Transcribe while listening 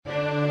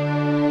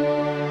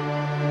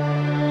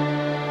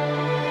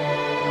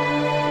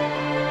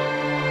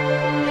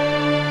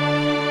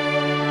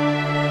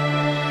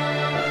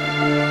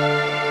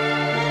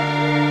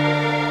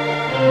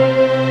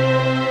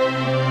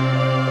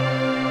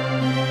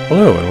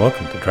Hello and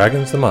welcome to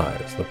Dragon's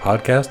Demise, the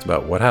podcast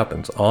about what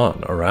happens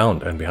on,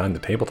 around, and behind the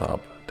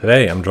tabletop.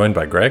 Today I'm joined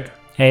by Greg.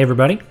 Hey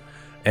everybody.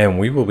 And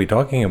we will be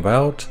talking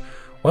about,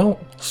 well,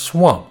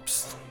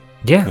 swamps.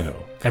 Yeah,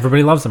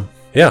 everybody loves them.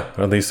 Yeah,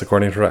 at least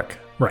according to Rec.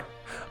 Right.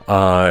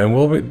 And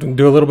we'll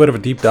do a little bit of a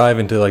deep dive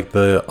into like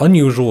the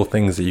unusual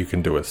things that you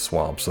can do with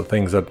swamps, the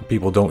things that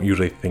people don't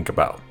usually think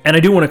about. And I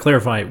do want to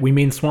clarify, we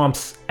mean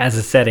swamps as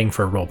a setting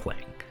for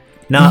role-playing.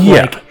 Not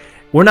like,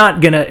 we're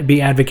not going to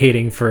be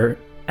advocating for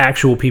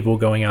actual people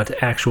going out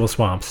to actual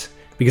swamps,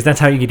 because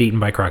that's how you get eaten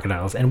by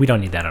crocodiles, and we don't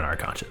need that on our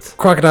conscience.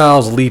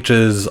 Crocodiles,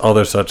 leeches,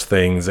 other such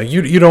things.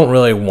 You don't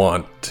really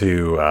want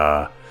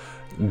to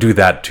do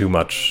that too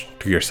much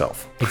to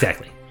yourself.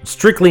 Exactly.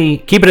 Strictly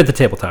keep it at the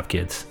tabletop,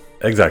 kids.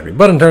 Exactly.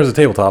 But in terms of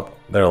tabletop,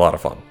 they're a lot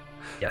of fun.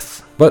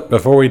 Yes. But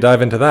before we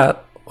dive into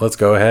that, let's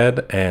go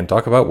ahead and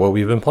talk about what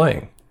we've been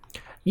playing.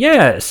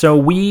 Yeah, so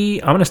I'm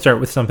going to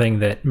start with something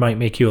that might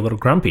make you a little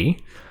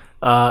grumpy.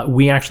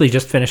 We actually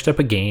just finished up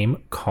a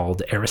game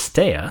called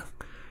Aristea,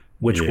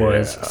 which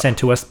was sent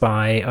to us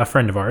by a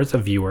friend of ours, a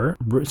viewer,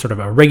 sort of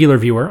a regular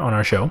viewer on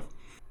our show.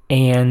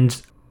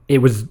 And it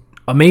was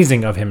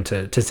amazing of him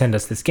to send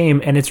us this game.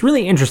 And it's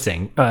really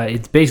interesting.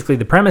 It's basically,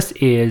 the premise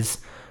is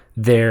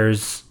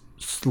there's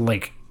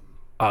like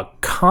a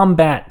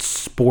combat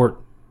sport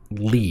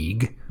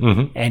league,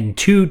 and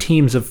 2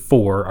 teams of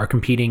 4 are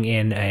competing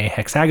in a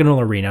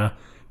hexagonal arena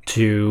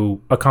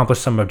to accomplish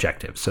some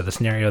objectives. So the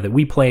scenario that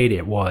we played,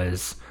 it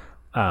was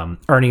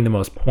earning the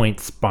most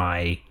points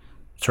by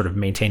sort of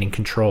maintaining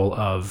control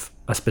of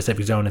a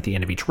specific zone at the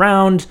end of each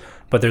round.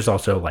 But there's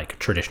also like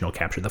traditional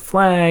capture the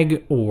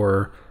flag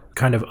or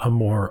kind of a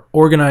more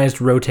organized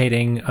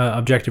rotating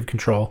objective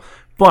control.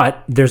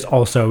 But there's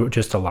also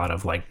just a lot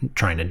of like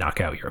trying to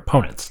knock out your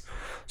opponents.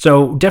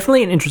 So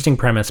definitely an interesting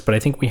premise, but I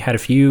think we had a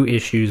few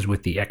issues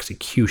with the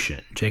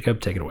execution.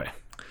 Jacob, take it away.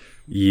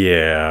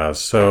 Yeah,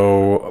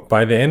 so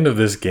by the end of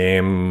this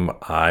game,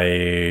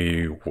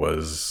 I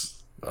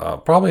was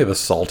probably the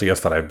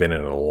saltiest that I've been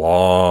in a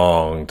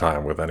long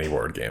time with any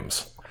board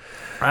games.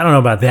 I don't know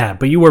about that,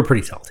 but you were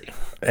pretty salty.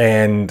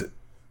 And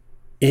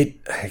I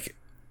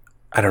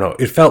don't know,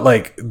 it felt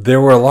like there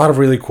were a lot of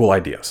really cool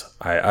ideas.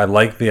 I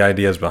like the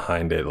ideas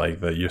behind it, like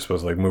that you're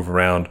supposed to like move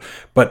around.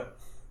 But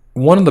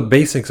one of the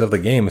basics of the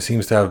game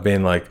seems to have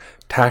been like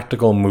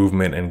tactical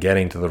movement and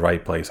getting to the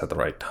right place at the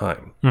right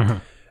time. Mm-hmm.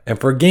 And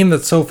for a game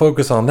that's so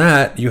focused on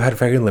that, you had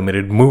very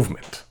limited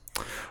movement.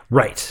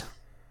 Right.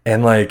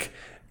 And like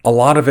a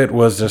lot of it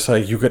was just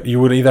like you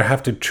would either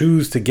have to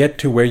choose to get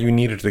to where you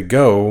needed to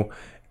go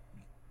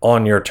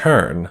on your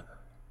turn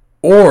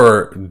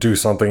or do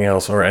something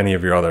else or any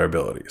of your other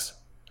abilities.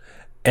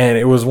 And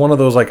it was one of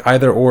those like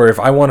either or.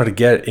 If I wanted to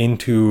get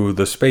into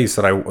the space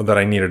that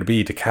I needed to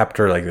be to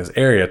capture like this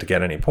area to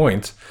get any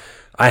points,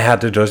 I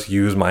had to just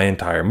use my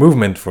entire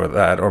movement for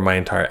that or my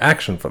entire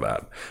action for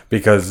that,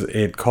 because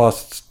it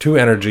costs 2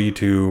 energy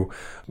to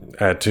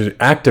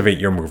activate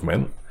your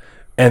movement,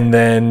 and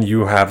then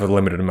you have a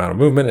limited amount of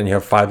movement and you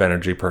have 5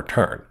 energy per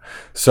turn.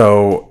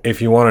 So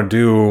if you want to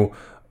do,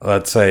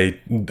 let's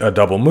say, a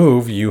double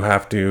move, you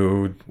have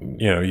to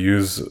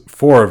use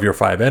 4 of your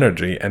 5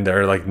 energy, and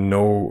there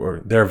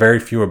are very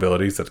few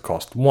abilities that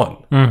cost 1.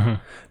 Mm-hmm.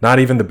 Not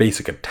even the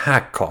basic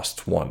attack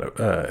costs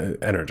 1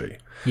 energy.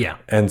 Yeah.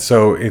 And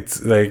so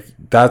it's like,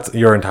 that's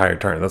your entire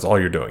turn. That's all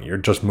you're doing. You're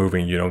just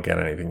moving. You don't get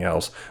anything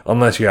else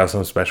unless you have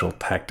some special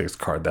tactics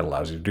card that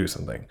allows you to do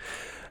something.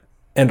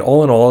 And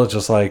all in all, it's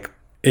just like,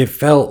 it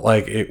felt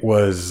like it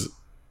was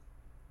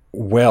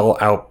well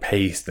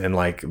outpaced, and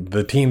like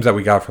the teams that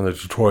we got from the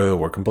tutorial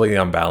were completely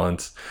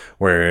unbalanced,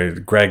 where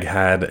Greg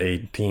had a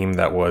team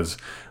that was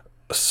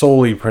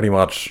solely pretty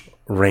much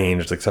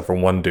ranged except for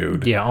 1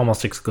 dude. Yeah,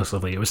 almost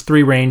exclusively. It was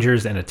 3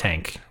 rangers and a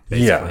tank,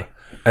 basically. Yeah.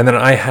 And then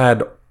I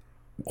had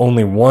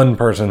only 1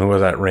 person who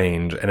was at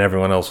range and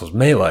everyone else was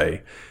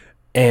melee.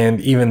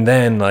 And even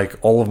then, like,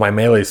 all of my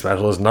melee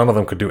specialists, none of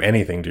them could do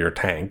anything to your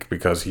tank,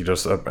 because he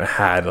just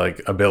had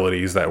like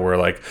abilities that were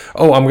like,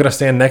 oh, I'm gonna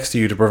stand next to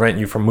you to prevent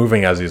you from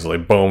moving as easily.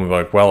 Boom.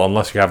 Like, well,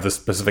 unless you have this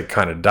specific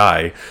kind of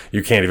die,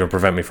 you can't even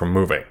prevent me from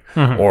moving.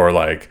 Mm-hmm. Or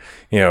like,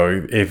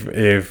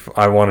 if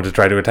I wanted to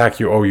try to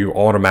attack you, you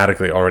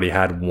automatically already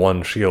had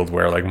 1 shield,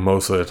 where like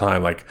most of the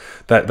time, like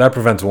that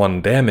prevents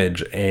 1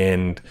 damage,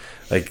 and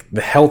like the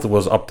health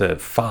was up to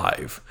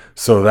 5.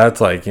 So that's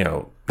like,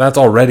 that's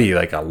already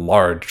like a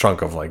large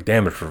chunk of like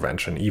damage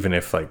prevention, even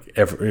if like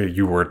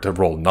you were to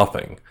roll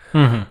nothing.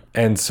 Mm-hmm.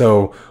 And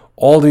so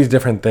all these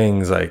different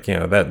things, like,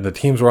 that the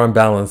teams were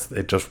unbalanced,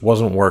 it just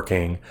wasn't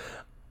working.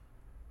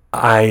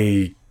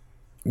 I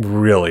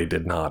really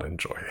did not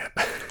enjoy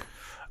it.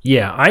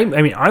 Yeah, I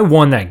mean, I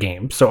won that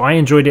game, so I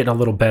enjoyed it a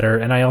little better,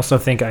 and I also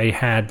think I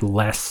had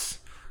less...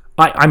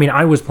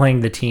 I was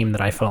playing the team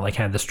that I felt like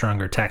had the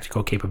stronger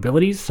tactical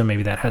capabilities, so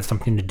maybe that had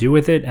something to do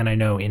with it, and I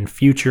know in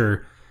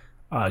future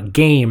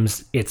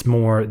games, there's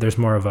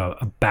more of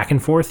a back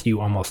and forth. You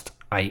almost...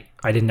 I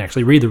didn't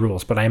actually read the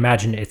rules, but I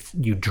imagine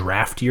you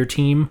draft your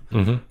team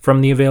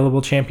from the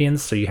available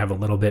champions, so you have a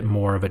little bit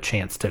more of a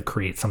chance to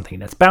create something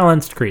that's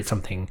balanced, create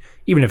something,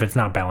 even if it's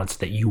not balanced,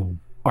 that you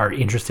are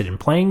interested in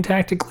playing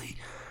tactically.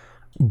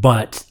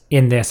 But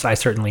in this, I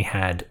certainly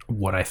had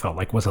what I felt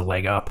like was a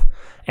leg up.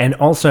 And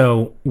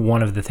also,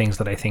 one of the things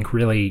that I think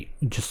really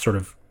just sort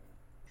of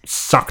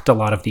sucked a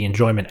lot of the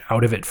enjoyment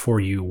out of it for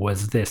you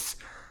was this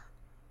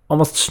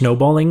almost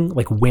snowballing,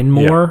 like win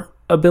more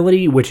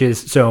ability, which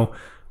is, so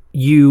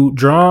you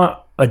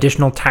draw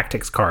additional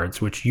tactics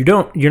cards, which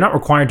you're not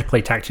required to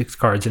play tactics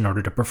cards in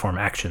order to perform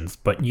actions,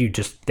 but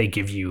they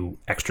give you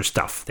extra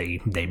stuff.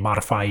 They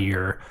modify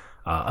your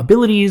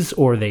abilities,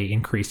 or they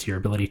increase your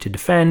ability to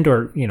defend,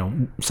 or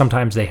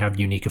sometimes they have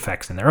unique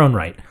effects in their own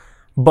right,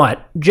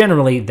 but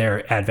generally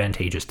they're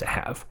advantageous to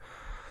have.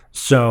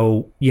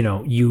 So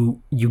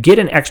you get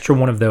an extra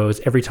one of those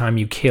every time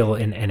you kill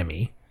an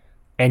enemy,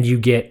 and you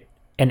get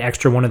an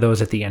extra one of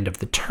those at the end of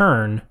the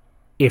turn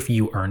if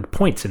you earned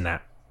points in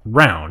that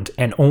round,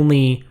 and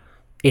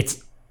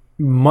it's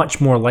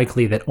much more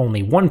likely that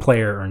only one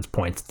player earns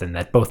points than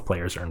that both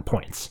players earn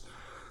points.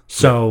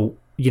 So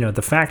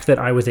the fact that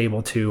I was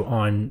able to,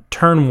 on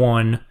turn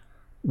 1,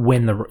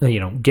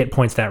 win get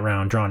points that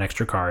round, draw an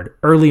extra card.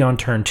 Early on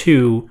turn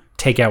 2,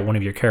 take out one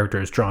of your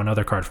characters, draw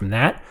another card from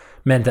that,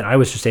 meant that I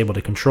was just able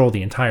to control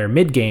the entire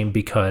mid game,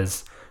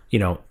 because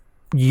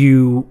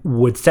you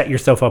would set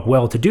yourself up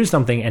well to do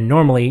something, and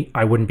normally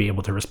I wouldn't be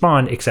able to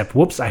respond, except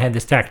whoops, I had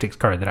this tactics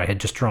card that I had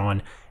just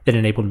drawn that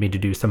enabled me to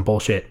do some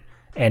bullshit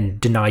and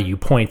deny you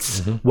points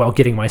while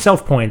getting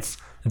myself points,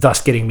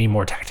 thus getting me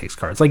more tactics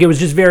cards. Like, it was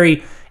just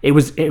it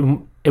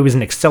was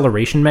an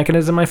acceleration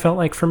mechanism, I felt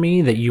like, for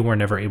me, that you were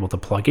never able to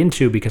plug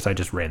into because I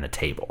just ran the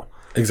table.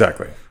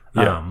 Exactly.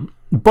 Yeah.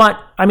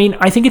 But I mean,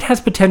 I think it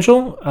has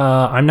potential.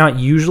 I'm not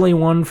usually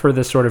one for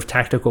this sort of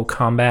tactical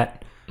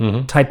combat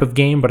type of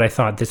game, but I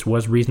thought this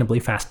was reasonably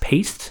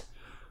fast-paced,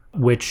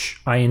 which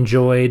I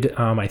enjoyed.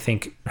 I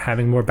think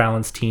having more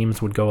balanced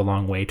teams would go a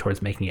long way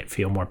towards making it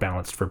feel more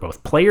balanced for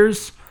both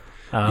players.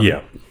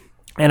 And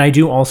I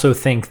do also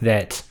think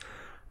that,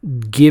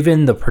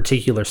 given the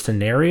particular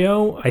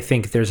scenario, I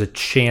think there's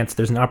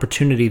an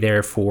opportunity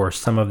there for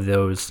some of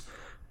those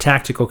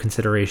tactical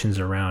considerations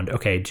around,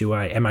 okay,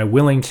 am I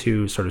willing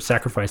to sort of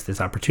sacrifice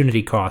this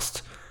opportunity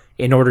cost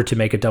in order to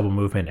make a double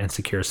movement and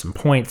secure some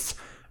points,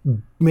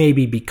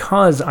 maybe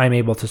because I'm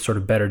able to sort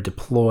of better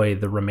deploy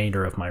the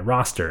remainder of my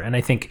roster. And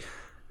I think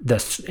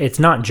it's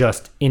not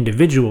just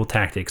individual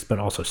tactics, but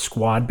also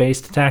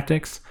squad-based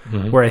tactics,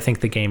 where I think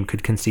the game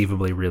could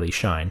conceivably really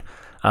shine.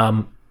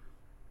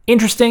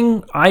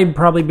 Interesting. I'd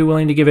probably be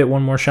willing to give it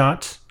one more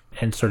shot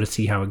and sort of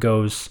see how it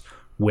goes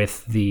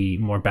with the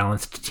more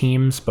balanced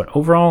teams. But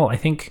overall, I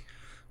think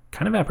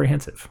kind of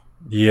apprehensive.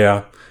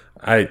 Yeah,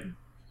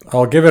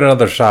 I'll give it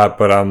another shot,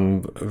 but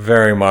I'm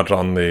very much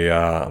on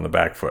the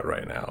back foot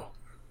right now.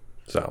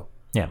 So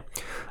yeah.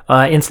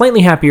 In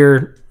slightly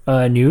happier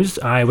news,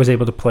 I was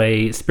able to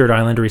play Spirit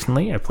Island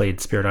recently. I played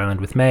Spirit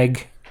Island with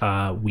Meg.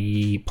 I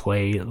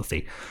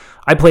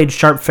played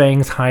Sharp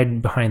Fangs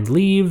Hide Behind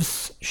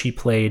Leaves. She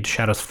played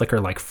Shadows Flicker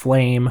Like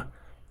Flame,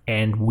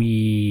 and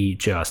we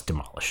just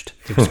demolished.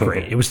 It was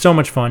great. It was so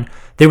much fun.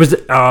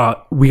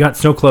 We got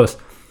so close.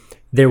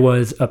 There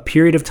was a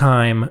period of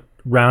time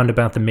round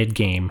about the mid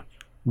game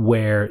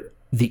where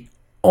the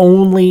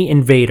only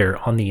invader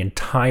on the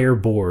entire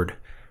board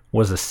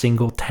was a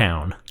single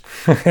town.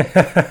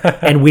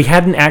 And we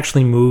hadn't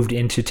actually moved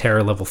into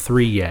Terror Level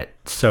 3 yet,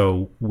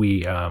 so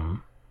we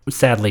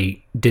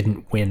sadly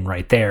didn't win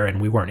right there,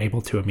 and we weren't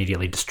able to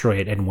immediately destroy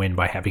it and win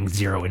by having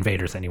 0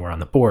 invaders anywhere on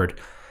the board.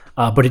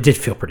 But it did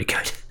feel pretty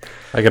good.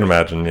 I can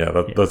imagine.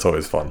 Yeah, that's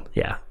always fun.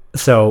 Yeah.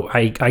 So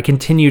I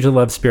continue to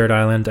love Spirit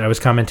Island. I was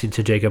commenting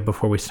to Jacob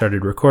before we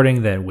started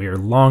recording that we're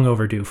long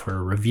overdue for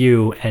a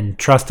review, and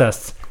trust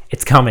us,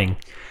 it's coming.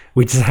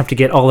 We just have to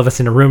get all of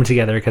us in a room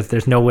together, because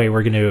there's no way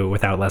we're going to do it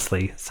without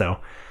Leslie. So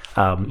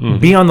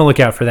be on the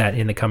lookout for that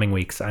in the coming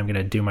weeks. I'm going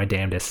to do my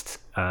damnedest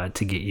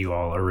to get you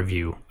all a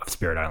review of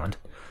Spirit Island.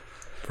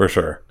 For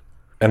sure.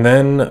 And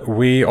then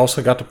we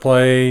also got to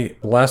play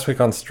last week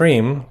on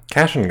stream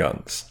Cash and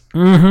Guns.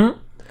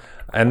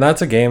 And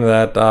that's a game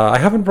that I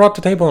haven't brought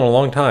to table in a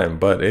long time,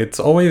 but it's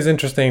always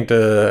interesting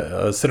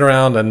to sit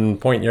around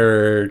and point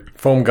your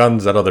foam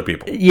guns at other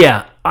people.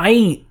 Yeah,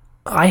 I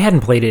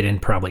hadn't played it in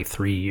probably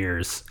 3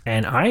 years,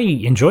 and I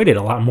enjoyed it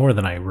a lot more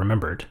than I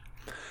remembered.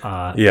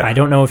 I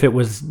don't know if it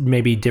was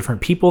maybe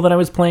different people that I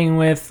was playing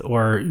with,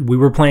 or we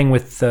were playing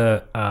with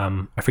the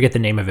I forget the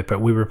name of it,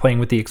 but we were playing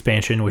with the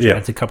expansion, which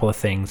adds a couple of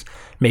things.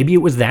 Maybe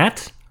it was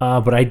that,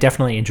 but I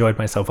definitely enjoyed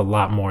myself a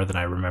lot more than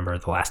I remember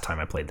the last time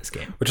I played this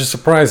game. Which is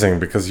surprising,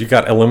 because you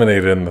got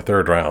eliminated in the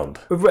 3rd round.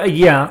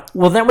 Yeah,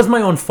 well, that was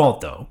my own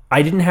fault, though.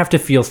 I didn't have to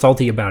feel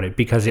salty about it,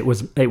 because it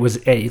was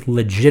a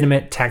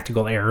legitimate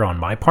tactical error on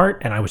my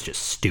part, and I was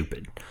just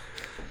stupid.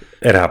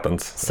 It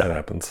happens. It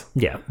happens.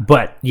 Yeah,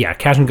 but yeah,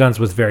 Cash and Guns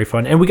was very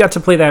fun, and we got to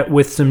play that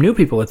with some new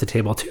people at the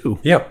table too.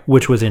 Yep,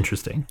 which was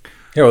interesting.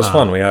 Yeah, it was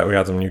fun. We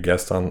had some new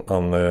guests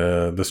on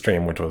the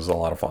stream, which was a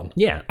lot of fun.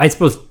 Yeah, I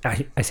suppose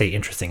I say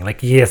interesting,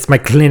 like, yes, my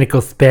clinical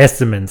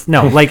specimens.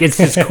 No, like, it's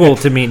just cool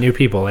to meet new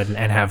people and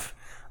have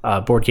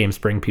board games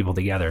bring people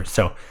together.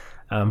 So,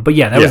 but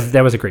yeah,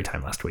 that was a great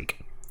time last week.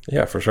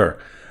 Yeah, for sure.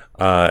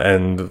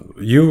 And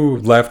you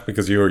left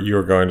because you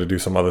were going to do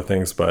some other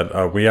things,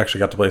 but we actually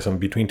got to play some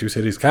Between Two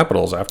Cities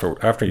Capitals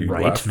after you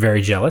Right. left.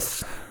 Very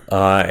jealous.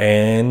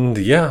 And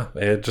yeah,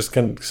 it just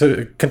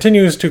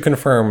continues to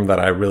confirm that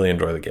I really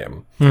enjoy the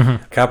game.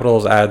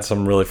 Capitals adds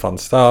some really fun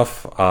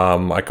stuff.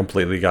 I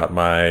completely got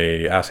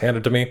my ass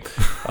handed to me,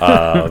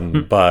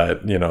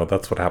 but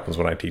that's what happens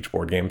when I teach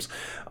board games.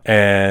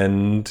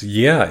 And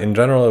yeah, in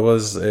general, it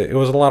was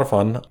a lot of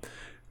fun.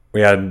 We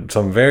had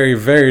some very,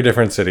 very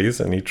different cities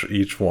in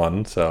each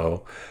one,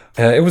 so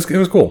it was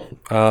cool.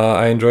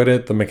 I enjoyed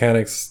it. The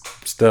mechanics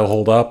still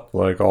hold up,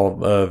 like all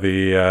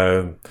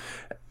the.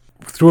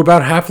 Through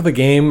about half of the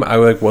game, I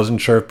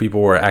wasn't sure if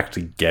people were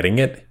actually getting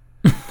it,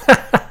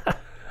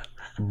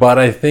 but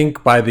I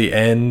think by the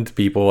end,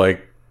 people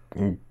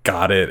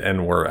got it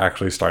and were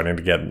actually starting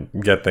to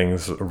get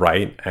things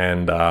right.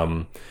 And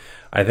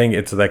I think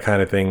it's that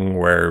kind of thing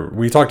where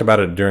we talked about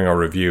it during our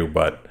review,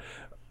 but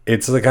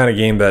it's the kind of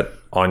game that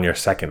on your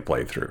second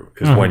playthrough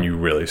is when you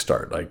really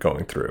start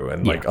going through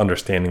and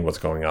understanding what's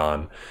going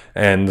on.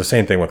 And the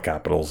same thing with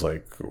Capitals.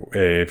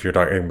 If you're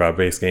talking about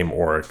base game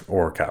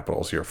or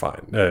Capitals, you're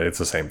fine. It's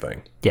the same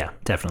thing. Yeah,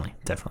 definitely.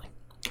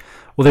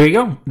 Well, there you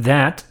go.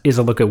 That is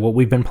a look at what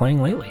we've been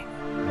playing lately.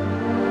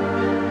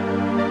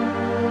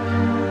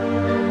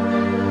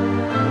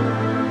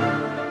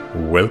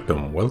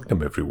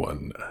 Welcome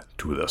everyone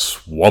to the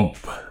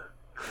swamp.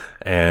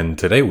 And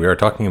today we are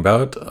talking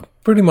about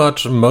pretty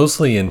much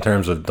mostly in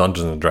terms of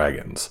Dungeons and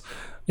Dragons.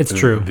 It's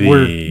true.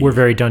 We're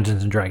very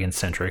Dungeons and Dragons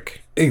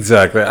centric.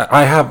 Exactly.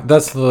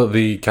 That's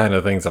the kind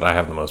of things that I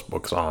have the most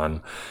books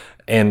on.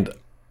 And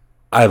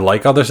I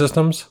like other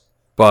systems,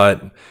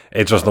 but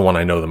it's just the one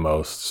I know the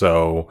most.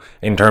 So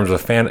in terms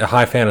of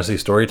high fantasy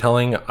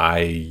storytelling, I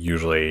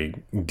usually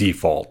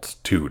default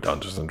to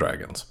Dungeons and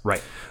Dragons.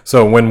 Right.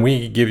 So when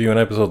we give you an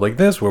episode like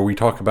this where we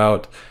talk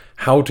about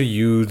how to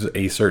use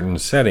a certain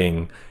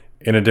setting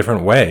in a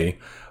different way,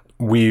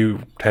 we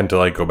tend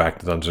to go back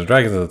to Dungeons &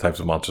 Dragons and the types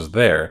of monsters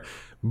there.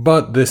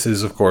 But this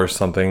is, of course,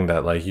 something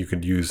that you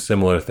could use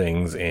similar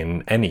things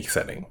in any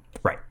setting.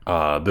 Right.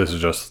 This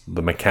is just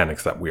the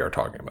mechanics that we are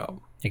talking about.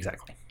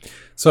 Exactly.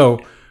 So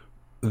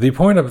the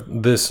point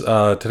of this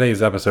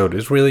today's episode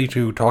is really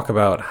to talk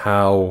about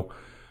how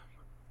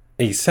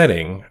a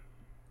setting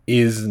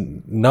is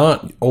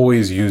not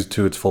always used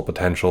to its full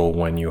potential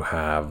when you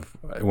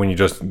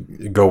just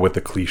go with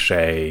the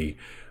cliche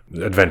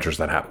adventures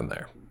that happen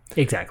there.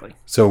 Exactly.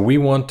 So we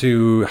want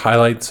to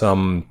highlight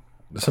some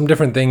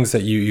different things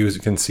that you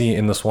can see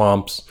in the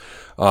swamps,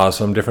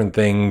 some different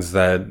things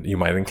that you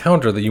might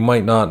encounter that you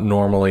might not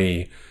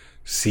normally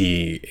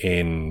see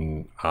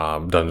in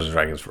Dungeons &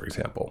 Dragons, for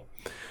example.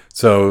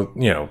 So,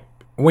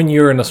 when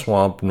you're in a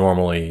swamp,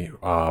 normally,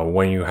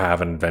 when you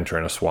have an adventure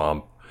in a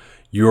swamp,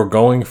 you're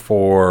going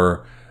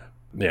for,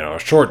 a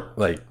short,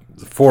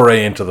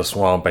 foray into the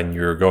swamp, and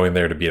you're going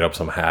there to beat up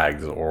some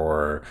hags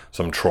or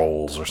some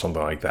trolls or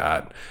something like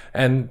that.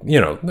 And,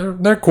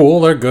 they're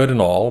cool, they're good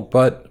and all,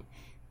 but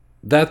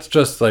that's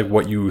just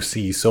what you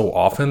see so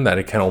often that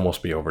it can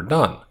almost be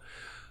overdone.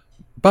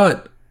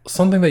 But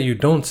something that you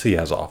don't see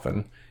as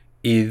often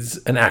is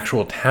an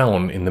actual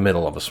town in the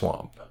middle of a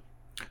swamp.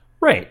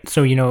 Right.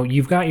 So,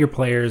 you've got your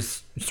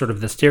players, sort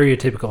of the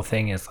stereotypical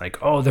thing is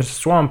oh, there's a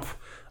swamp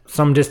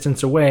some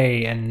distance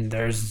away and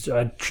there's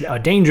a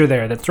danger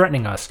there that's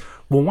threatening us.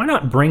 Well, why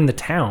not bring the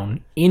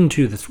town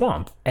into the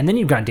swamp? And then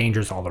you've got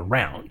dangers all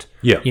around.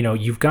 Yeah.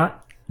 You've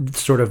got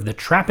sort of the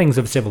trappings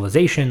of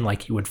civilization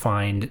like you would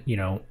find,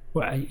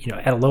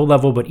 at a low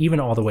level, but even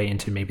all the way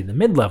into maybe the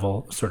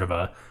mid-level, sort of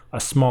a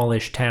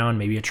smallish town,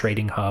 maybe a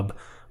trading hub.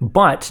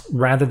 But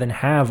rather than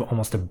have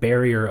almost a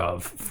barrier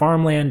of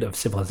farmland, of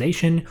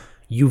civilization,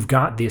 you've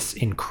got this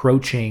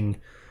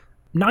encroaching,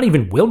 not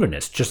even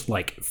wilderness, just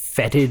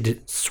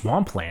fetid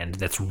swampland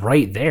that's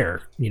right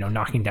there,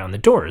 knocking down the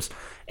doors.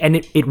 And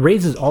it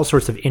raises all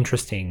sorts of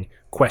interesting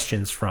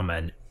questions from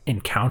an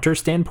encounter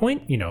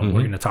standpoint. We're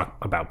going to talk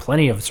about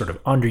plenty of sort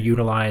of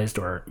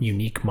underutilized or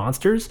unique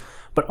monsters,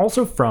 but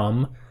also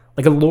from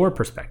a lore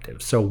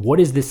perspective. So what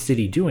is this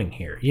city doing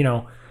here?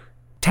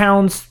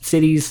 Towns,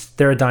 cities,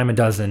 they're a dime a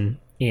dozen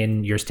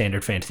in your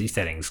standard fantasy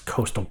settings,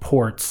 coastal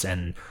ports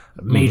and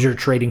major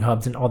trading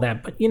hubs and all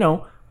that. But,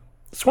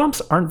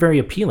 swamps aren't very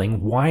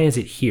appealing. Why is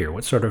it here?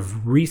 What sort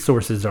of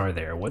resources are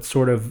there? What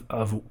sort of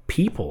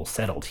people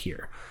settled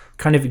here?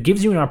 Kind of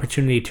gives you an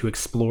opportunity to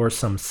explore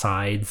some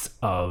sides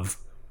of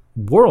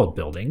world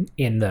building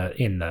in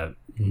the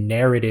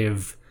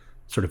narrative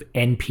sort of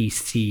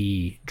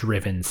NPC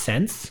driven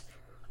sense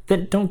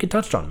that don't get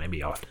touched on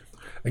maybe often.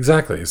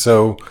 Exactly.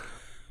 So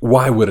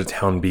why would a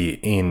town be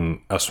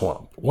in a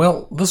swamp?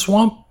 Well, the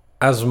swamp,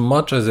 as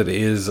much as it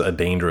is a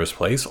dangerous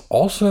place,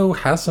 also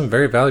has some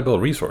very valuable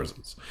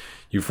resources.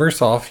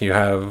 First off, you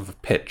have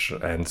pitch,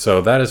 and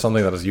so that is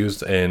something that is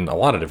used in a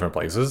lot of different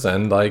places,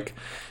 and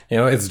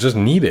it's just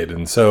needed,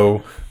 and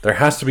so there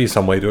has to be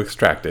some way to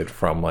extract it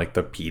from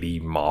the peaty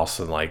moss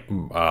and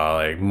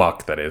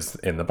muck that is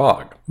in the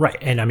bog. Right,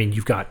 and I mean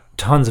you've got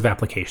tons of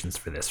applications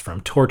for this,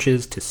 from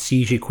torches to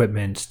siege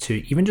equipment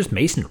to even just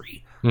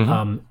masonry.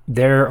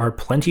 There are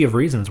plenty of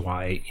reasons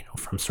why,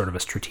 from sort of a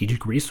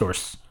strategic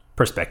resource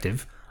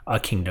perspective, a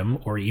kingdom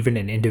or even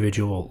an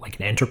individual, like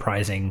an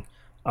enterprising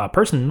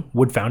person,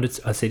 would found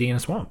a city in a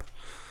swamp.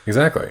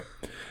 Exactly.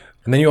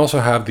 And then you also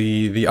have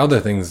the other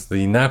things,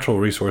 the natural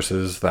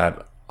resources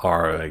that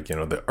are like,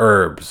 the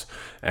herbs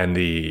and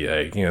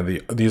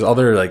these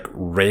other like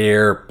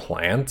rare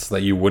plants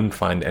that you wouldn't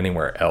find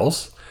anywhere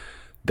else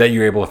that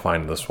you're able to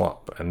find in the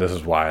swamp. And this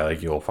is why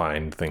like you'll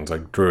find things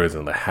like druids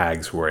and the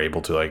hags who are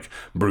able to like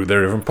brew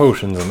their different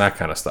potions and that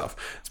kind of stuff.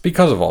 It's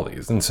because of all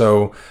these. And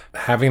so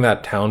having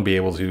that town be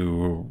able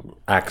to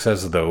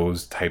access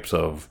those types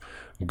of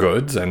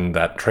goods and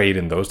that trade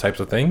in those types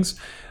of things,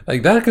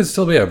 like that could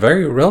still be a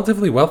very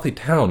relatively wealthy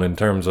town in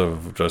terms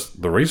of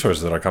just the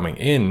resources that are coming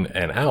in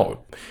and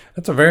out.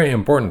 That's a very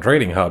important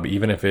trading hub,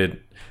 even if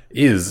it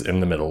is in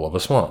the middle of a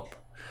swamp.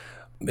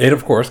 It,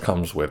 of course,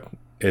 comes with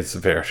its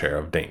fair share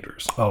of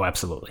dangers. Oh,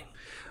 absolutely.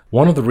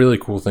 One of the really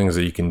cool things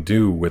that you can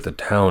do with a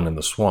town in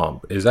the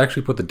swamp is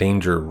actually put the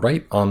danger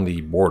right on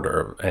the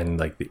border and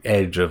like the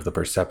edge of the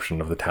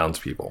perception of the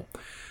townspeople.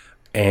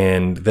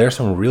 And there's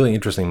some really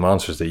interesting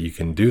monsters that you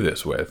can do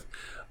this with.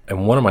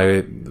 And one of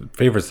my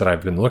favorites that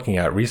I've been looking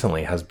at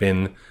recently has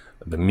been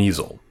the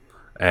measle.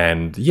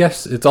 And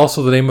yes, it's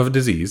also the name of a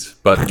disease,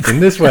 but in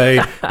this way,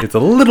 it's a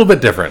little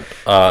bit different.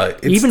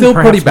 It's even still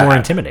perhaps pretty bad. More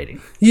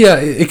intimidating. Yeah,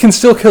 it can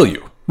still kill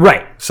you.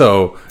 Right.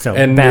 So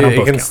and bad on it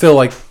both can counts. still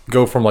like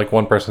go from like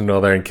one person to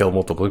another and kill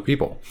multiple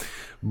people.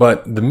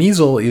 But the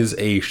measle is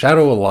a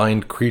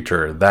shadow-aligned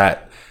creature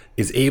that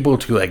is able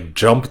to like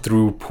jump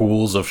through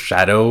pools of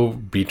shadow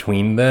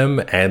between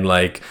them, and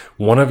like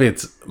one of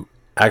its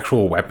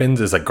actual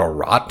weapons is a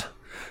garrote.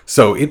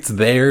 So it's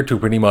there to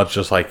pretty much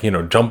just like,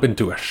 jump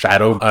into a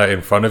shadow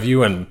in front of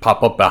you and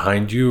pop up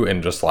behind you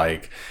and just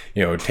like,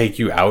 take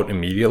you out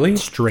immediately.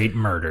 Straight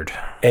murdered.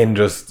 And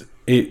just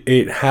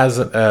it has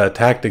a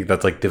tactic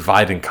that's like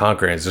divide and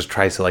conquer, and it just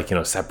tries to like,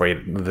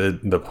 separate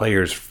the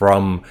players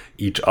from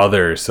each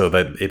other, so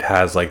that it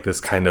has like this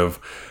kind of,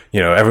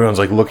 everyone's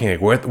like looking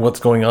like what's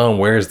going on,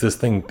 where is this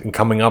thing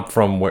coming up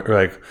from, where,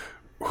 like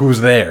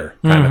who's there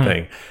kind of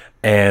thing.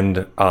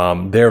 And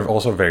they're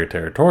also very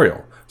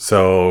territorial.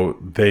 So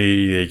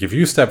if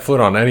you step foot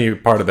on any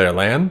part of their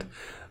land,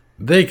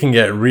 they can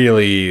get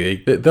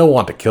they'll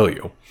want to kill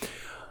you.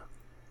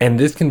 And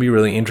this can be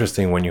really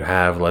interesting when you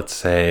have, let's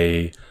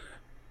say,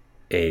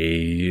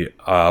 a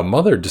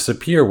mother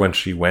disappear when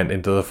she went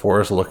into the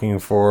forest looking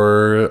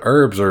for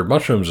herbs or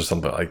mushrooms or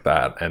something like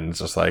that. And it's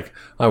just like,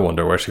 I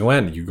wonder where she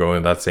went. You go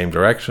in that same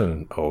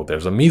direction. Oh,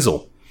 there's a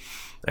measle.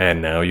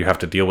 And now you have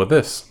to deal with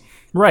this.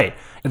 Right.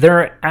 There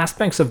are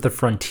aspects of the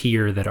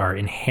frontier that are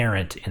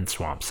inherent in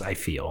swamps, I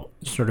feel.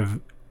 Sort of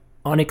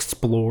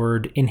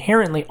unexplored,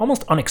 inherently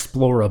almost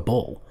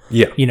unexplorable.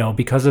 Yeah.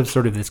 Because of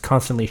sort of this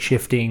constantly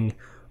shifting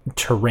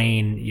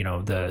terrain,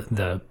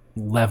 the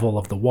level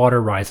of the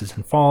water rises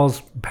and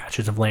falls,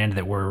 patches of land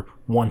that were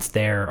once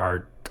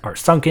there are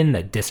sunken,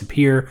 that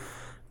disappear.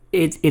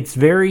 It's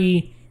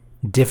very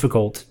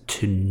difficult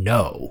to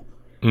know.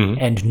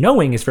 And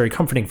knowing is very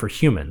comforting for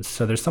humans.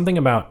 So there's something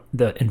about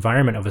the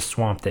environment of a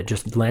swamp that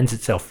just lends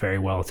itself very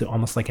well to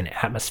almost like an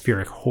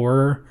atmospheric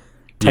horror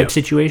type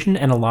situation.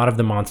 And a lot of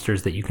the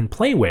monsters that you can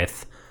play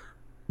with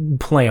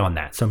play on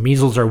that. So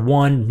measles are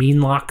one,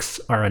 meanlocks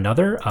are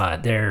another.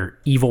 They're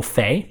evil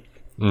fae.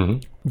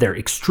 They're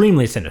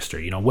extremely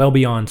sinister, well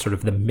beyond sort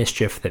of the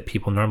mischief that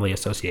people normally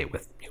associate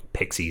with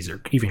pixies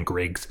or even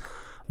grigs.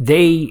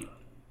 They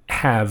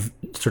have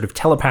sort of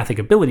telepathic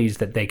abilities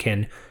that they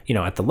can,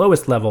 at the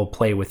lowest level,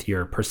 play with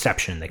your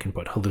perception. They can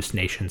put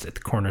hallucinations at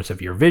the corners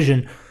of your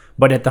vision,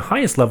 but at the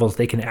highest levels,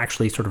 they can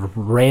actually sort of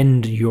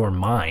rend your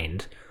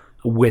mind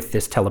with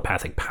this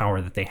telepathic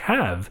power that they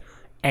have.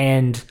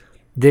 And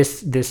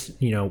this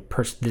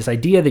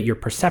idea that your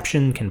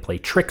perception can play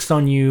tricks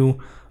on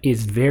you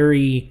is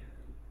very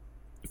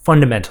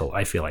fundamental,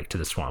 I feel like, to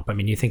the swamp. I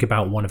mean, you think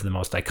about one of the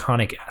most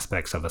iconic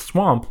aspects of a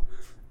swamp,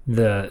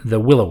 the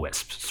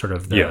will-o-wisps, sort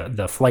of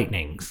the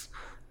flightnings,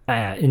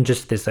 and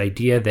just this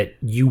idea that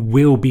you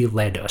will be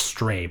led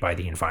astray by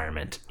the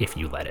environment if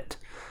you let it.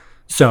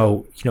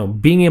 So,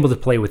 being able to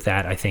play with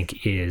that, I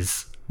think,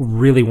 is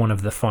really one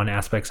of the fun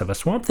aspects of a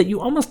swamp that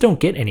you almost don't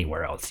get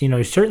anywhere else.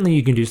 Certainly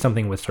you can do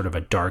something with sort of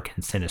a dark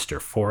and sinister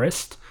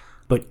forest,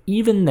 but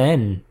even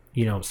then,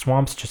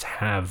 swamps just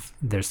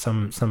there's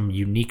some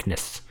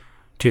uniqueness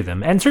to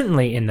them, and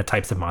certainly in the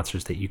types of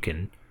monsters that you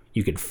can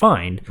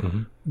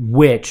find,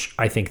 which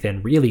I think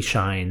then really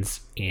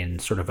shines in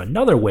sort of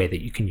another way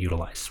that you can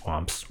utilize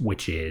swamps,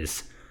 which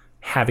is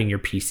having your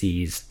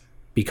PCs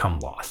become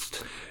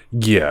lost.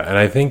 Yeah, and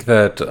I think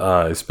that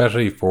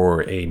especially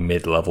for a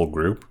mid-level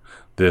group,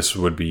 this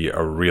would be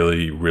a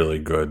really, really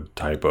good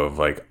type of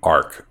like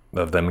arc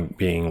of them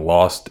being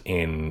lost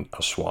in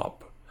a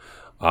swamp,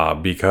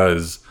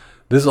 because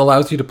this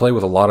allows you to play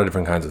with a lot of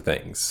different kinds of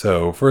things.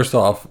 So first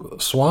off,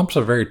 swamps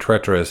are very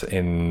treacherous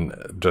in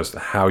just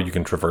how you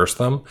can traverse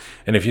them.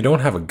 And if you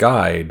don't have a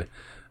guide,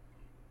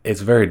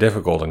 it's very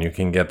difficult, and you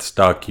can get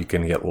stuck, you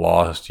can get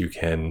lost, you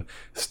can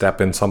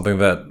step in something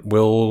that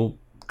will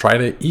try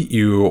to eat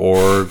you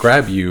or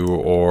grab you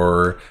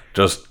or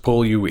just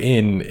pull you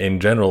in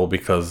general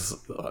because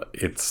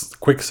it's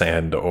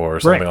quicksand or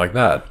something like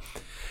that.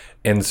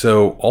 And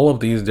so all of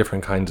these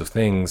different kinds of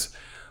things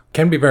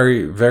can be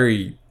very,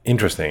 very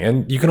interesting.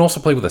 And you can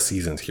also play with the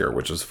seasons here,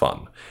 which is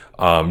fun.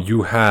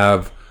 You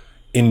have,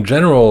 in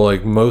general,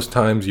 like most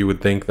times you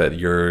would think that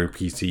your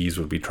PCs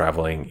would be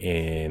traveling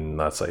in,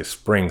 let's say,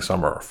 spring,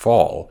 summer, or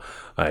fall.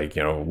 Like,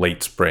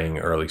 late spring,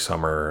 early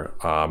summer,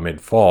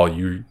 mid-fall.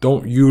 You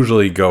don't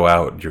usually go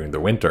out during the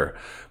winter.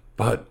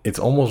 But it's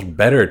almost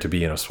better to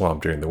be in a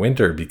swamp during the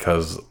winter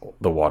because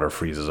the water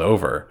freezes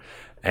over.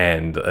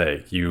 And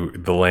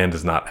the land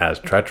is not as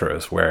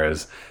treacherous,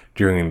 whereas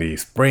during the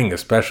spring,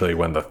 especially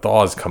when the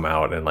thaws come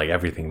out and like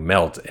everything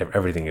melts,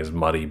 everything is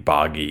muddy,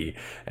 boggy,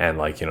 and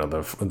like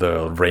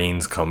the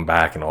rains come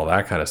back and all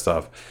that kind of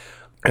stuff.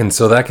 And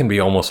so that can be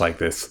almost like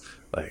this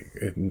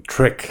like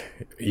trick,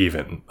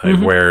 even like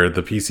where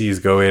the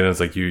PCs go in. And it's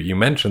like you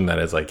mentioned that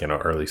it's like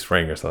early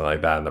spring or something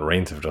like that, and the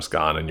rains have just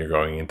gone, and you're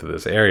going into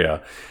this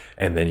area,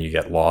 and then you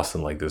get lost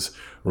in like this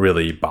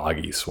really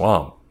boggy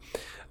swamp.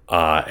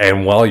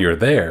 And while you're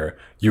there,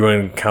 you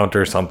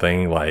encounter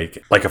something like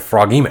a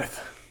froghemoth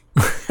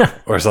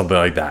or something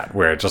like that,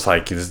 where it's just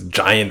like this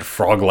giant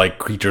frog-like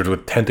creatures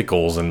with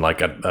tentacles and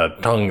like a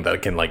tongue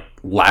that can like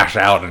lash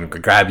out and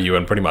grab you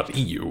and pretty much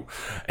eat you.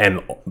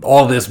 And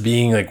all this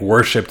being like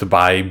worshipped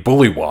by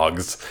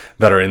bullywogs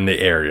that are in the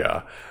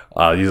area.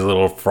 These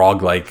little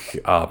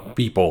frog-like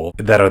people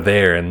that are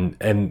there,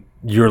 and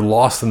you're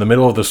lost in the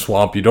middle of the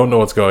swamp. You don't know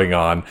what's going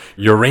on.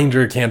 Your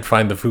ranger can't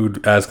find the food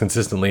as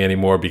consistently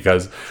anymore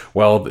because,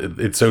 well,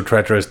 it's so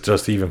treacherous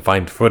just to even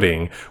find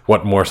footing.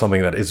 What more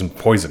something that isn't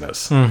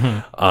poisonous?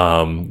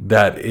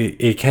 That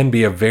it can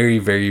be a very,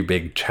 very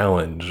big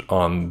challenge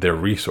on their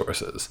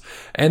resources.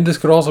 And this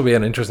could also be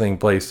an interesting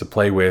place to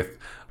play with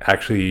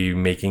actually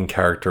making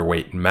character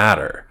weight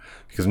matter.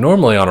 Because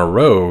normally on a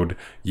road,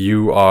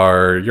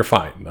 you're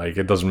fine. Like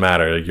it doesn't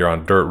matter. Like, you're on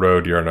a dirt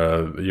road,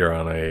 you're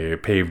on a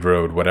paved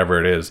road, whatever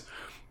it is.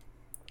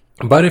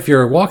 But if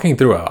you're walking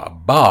through a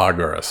bog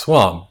or a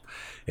swamp,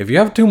 if you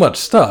have too much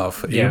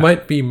stuff, you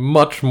might be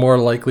much more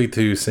likely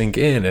to sink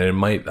in, and it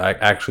might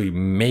actually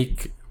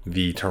make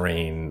the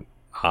terrain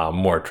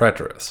more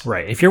treacherous.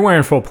 Right. If you're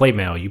wearing full plate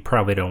mail, you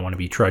probably don't want to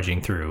be trudging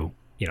through,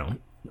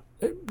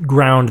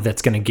 ground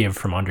that's going to give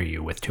from under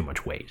you with too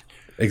much weight.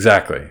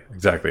 Exactly.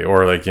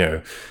 Or like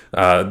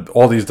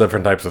all these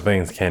different types of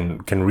things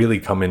can really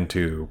come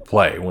into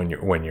play when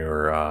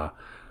you're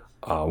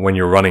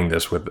running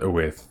this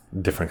with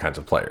different kinds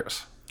of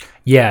players.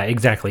 Yeah,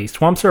 exactly.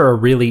 Swamps are a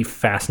really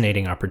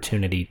fascinating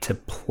opportunity to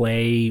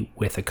play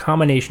with a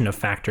combination of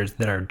factors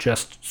that are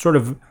just sort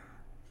of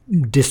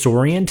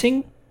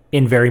disorienting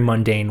in very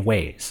mundane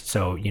ways.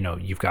 So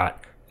you've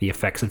got the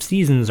effects of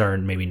seasons are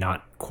maybe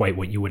not quite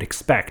what you would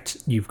expect.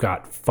 You've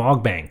got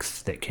fog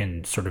banks that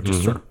can sort of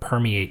just sort of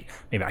permeate.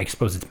 Maybe I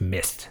suppose it's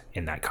mist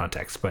in that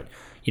context, but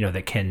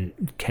that can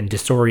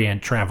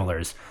disorient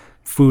travelers.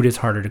 Food is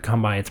harder to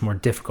come by. It's more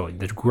difficult.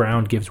 The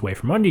ground gives way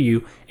from under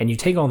you, and you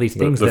take all these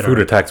things. The food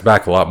attacks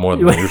back a lot more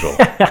than usual.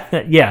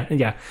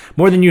 Yeah,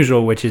 more than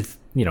usual, which is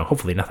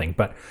hopefully nothing.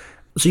 But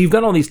so you've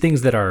got all these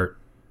things that are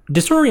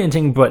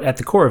disorienting, but at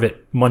the core of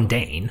it,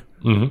 mundane.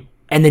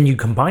 And then you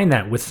combine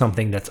that with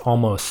something that's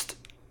almost,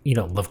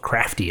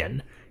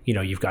 Lovecraftian.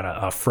 You've got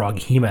a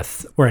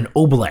froghemoth or an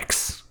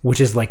obelix, which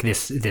is like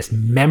this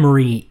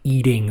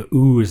memory-eating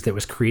ooze that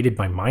was created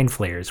by mind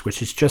flayers,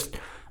 which is just,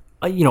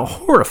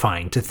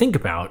 horrifying to think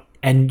about.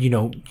 And,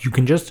 you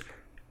can just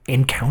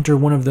encounter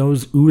one of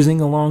those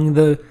oozing along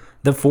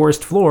the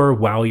forest floor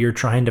while you're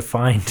trying to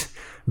find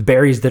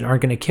berries that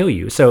aren't going to kill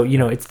you. So,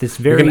 it's this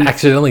very... You can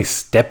accidentally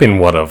step in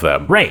one of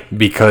them. Right.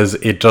 Because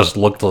it just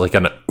looked like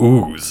an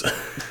ooze.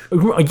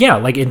 Yeah,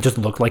 like it just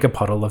looked like a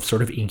puddle of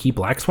sort of inky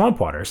black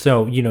swamp water.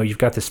 So, you've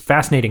got this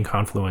fascinating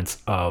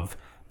confluence of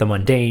the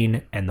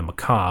mundane and the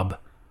macabre,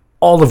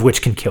 all of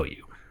which can kill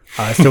you.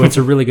 So it's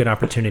a really good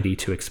opportunity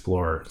to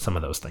explore some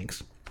of those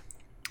things.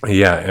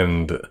 Yeah,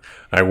 and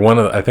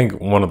I think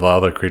one of the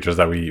other creatures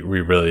that we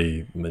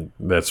really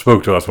that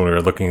spoke to us when we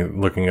were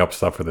looking up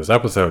stuff for this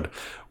episode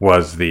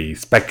was the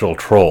spectral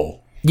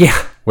troll.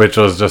 Yeah, which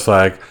was just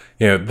like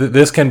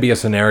this can be a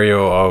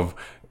scenario of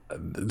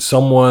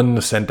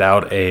someone sent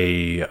out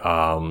a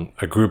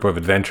group of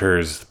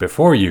adventurers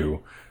before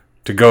you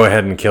to go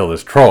ahead and kill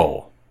this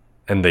troll,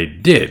 and they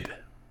did.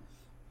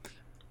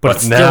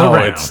 But now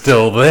it's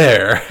still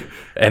there,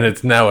 and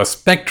it's now a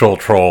spectral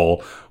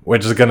troll,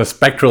 which is going to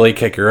spectrally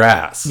kick your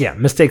ass. Yeah,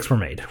 mistakes were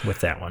made with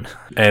that one.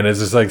 And it's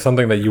just like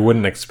something that you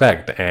wouldn't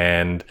expect.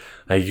 And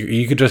like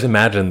you could just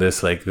imagine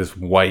this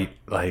white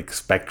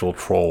spectral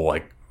troll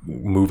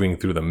moving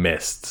through the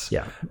mists.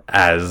 Yeah.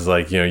 As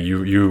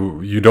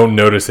you don't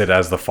notice it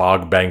as the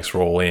fog banks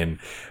roll in,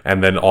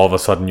 and then all of a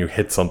sudden you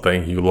hit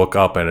something, you look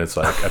up and it's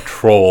like a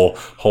troll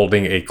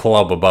holding a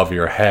club above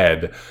your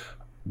head,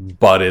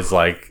 but it's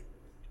like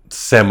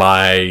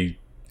semi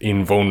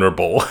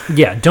invulnerable.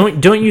 Yeah,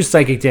 don't use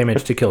psychic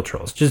damage to kill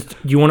trolls.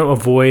 You want to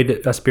avoid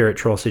a spirit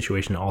troll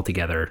situation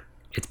altogether.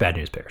 It's bad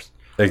news bears.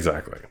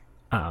 Exactly.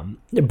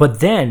 But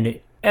then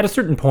at a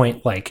certain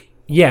point, like,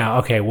 yeah,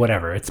 okay,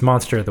 whatever. It's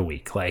monster of the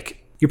week.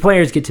 Like, your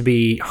players get to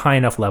be high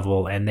enough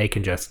level and they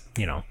can just,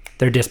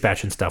 they're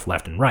dispatching stuff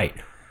left and right.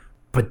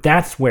 But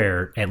that's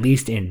where, at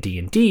least in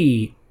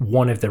D&D,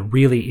 one of the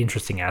really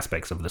interesting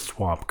aspects of the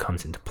swamp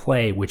comes into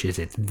play, which is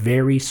its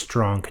very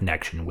strong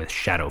connection with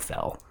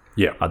Shadowfell.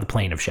 Yeah. The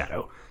plane of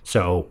shadow.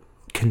 So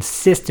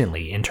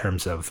consistently, in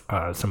terms of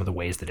some of the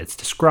ways that it's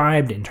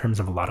described, in terms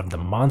of a lot of the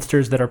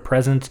monsters that are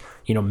present,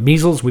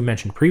 measles we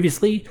mentioned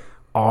previously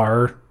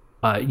are,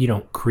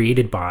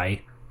 created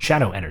by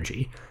shadow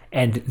energy.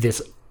 And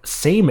this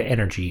same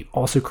energy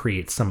also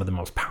creates some of the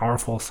most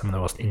powerful, some of the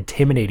most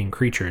intimidating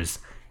creatures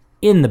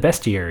in the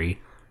bestiary,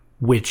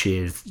 which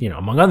is,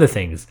 among other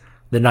things,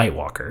 the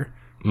Nightwalker,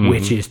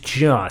 which is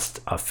just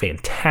a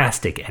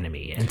fantastic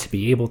enemy. And to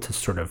be able to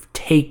sort of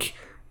take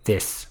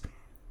this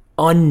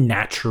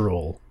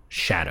unnatural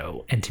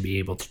shadow and to be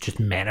able to just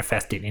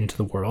manifest it into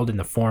the world in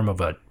the form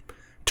of a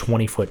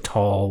 20-foot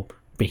tall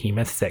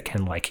behemoth that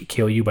can, like,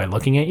 kill you by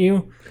looking at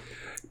you,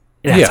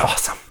 that's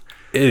awesome.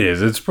 It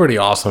is. It's pretty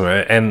awesome,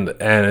 and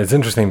it's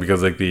interesting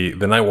because, like, the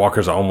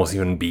Nightwalkers are almost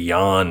even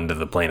beyond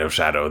the plane of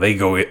shadow. They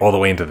go all the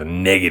way into the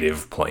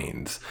negative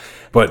planes.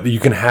 But you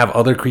can have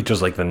other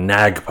creatures like the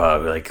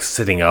Nagpa, like,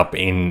 sitting up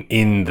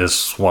in the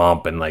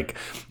swamp, and, like,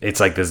 it's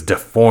like this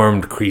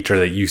deformed creature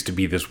that used to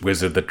be this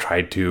wizard that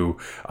tried to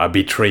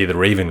betray the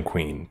Raven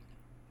Queen,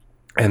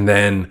 and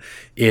then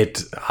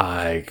it,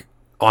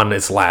 on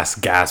its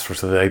last gasp or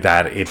something like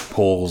that, it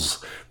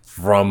pulls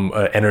from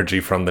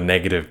energy from the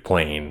negative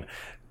plane.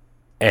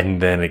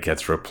 And then it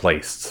gets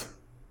replaced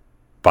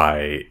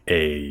by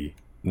a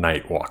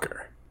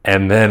Nightwalker.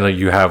 And then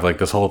you have, like,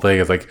 this whole thing.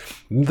 It's like,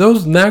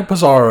 those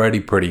Nagpas are already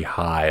pretty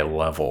high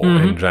level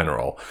in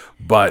general.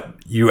 But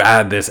you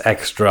add this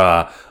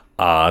extra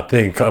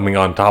thing coming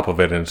on top of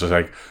it. And it's just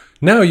like,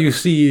 now you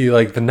see,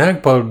 like, the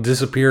Nagpa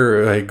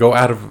disappear, like, go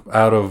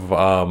out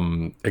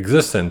of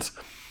existence.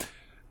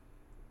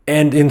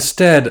 And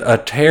instead, a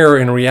tear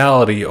in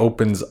reality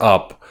opens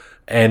up.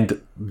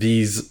 And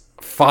these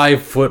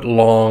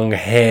 5-foot-long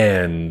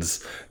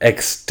hands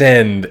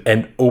extend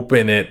and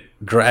open it,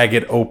 drag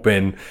it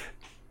open,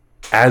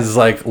 as,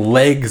 like,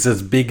 legs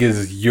as big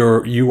as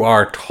you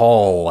are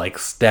tall, like,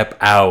 step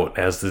out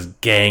as this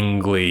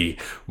gangly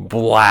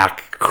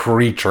black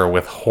creature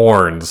with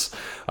horns,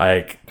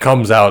 like,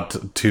 comes out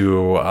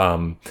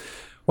to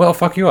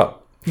fuck you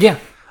up. Yeah.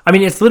 I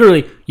mean, it's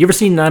literally, you ever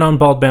seen Night on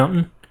Bald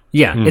Mountain?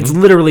 Yeah, it's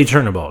literally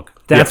Chernobog.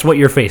 That's what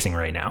you're facing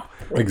right now.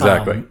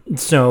 Exactly.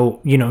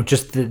 So,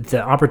 just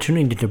the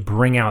opportunity to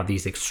bring out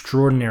these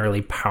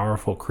extraordinarily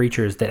powerful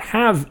creatures that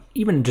have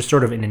even just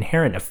sort of an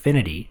inherent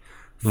affinity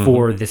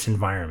for this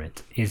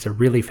environment is a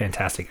really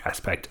fantastic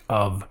aspect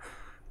of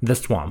the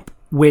swamp,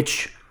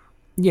 which,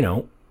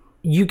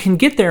 you can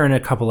get there in a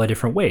couple of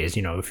different ways.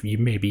 If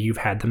you've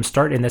had them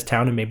start in this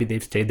town and maybe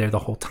they've stayed there the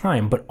whole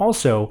time, but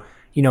also,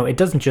 it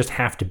doesn't just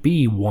have to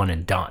be one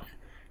and done.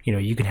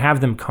 You can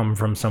have them come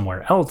from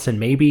somewhere else and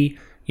maybe,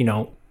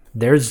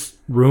 there's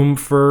room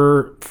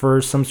for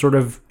some sort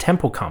of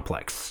temple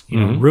complex,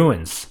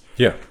 ruins.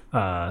 Yeah.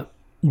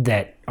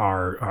 That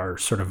are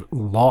sort of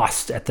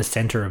lost at the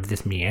center of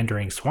this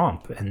meandering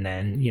swamp. And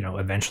then,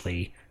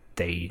 eventually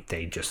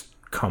they just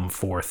come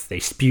forth, they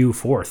spew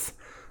forth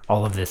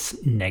all of this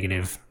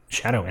negative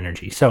shadow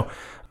energy. So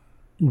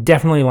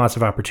definitely lots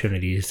of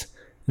opportunities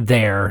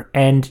there.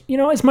 And,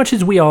 as much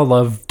as we all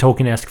love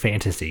Tolkien-esque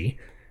fantasy,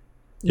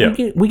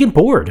 we get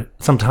bored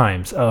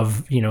sometimes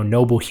of,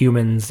 noble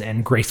humans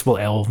and graceful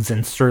elves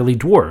and surly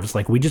dwarves.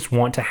 Like, we just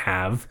want to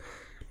have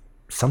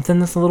something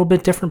that's a little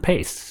bit different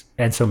pace.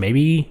 And so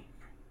maybe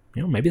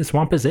the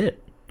swamp is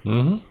it.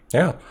 Mm-hmm.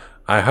 Yeah.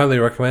 I highly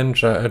recommend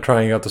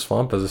trying out the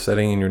swamp as a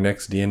setting in your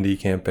next D&D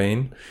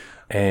campaign.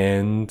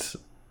 And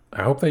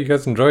I hope that you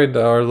guys enjoyed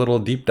our little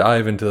deep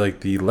dive into,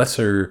 like, the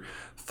lesser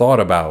thought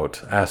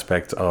about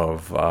aspect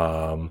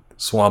of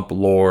swamp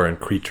lore and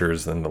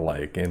creatures and the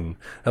like in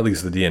at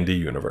least the D&D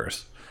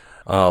universe.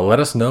 Let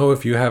us know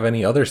if you have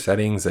any other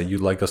settings that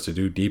you'd like us to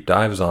do deep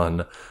dives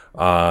on.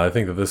 I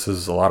think that this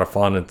is a lot of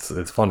fun.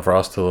 It's fun for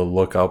us to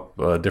look up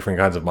different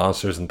kinds of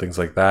monsters and things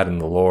like that in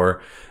the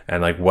lore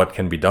and, like, what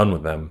can be done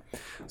with them.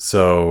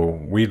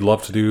 So we'd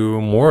love to do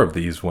more of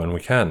these when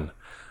we can.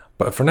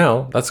 But for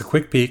now, that's a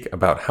quick peek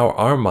about how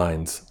our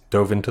minds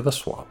dove into the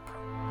swamp.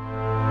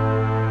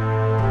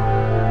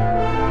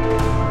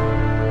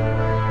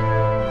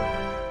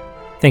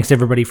 Thanks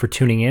everybody for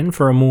tuning in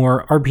for a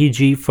more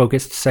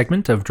RPG-focused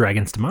segment of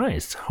Dragon's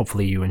Demise.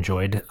 Hopefully you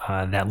enjoyed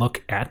that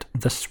look at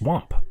the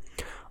swamp.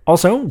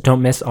 Also,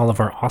 don't miss all of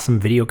our awesome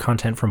video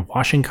content from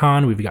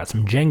WashingCon. We've got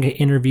some Jenga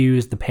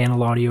interviews. The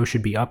panel audio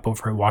should be up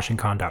over at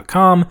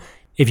washingcon.com.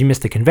 If you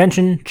missed the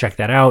convention, check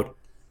that out.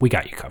 We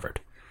got you covered.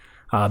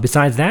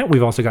 Besides that,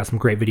 we've also got some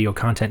great video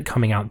content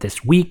coming out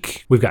this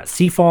week. We've got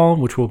Seafall,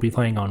 which we'll be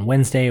playing on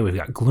Wednesday. We've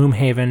got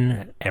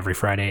Gloomhaven every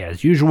Friday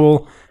as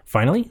usual.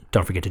 Finally,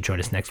 don't forget to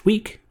join us next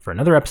week for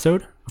another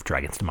episode of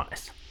Dragon's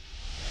Demise.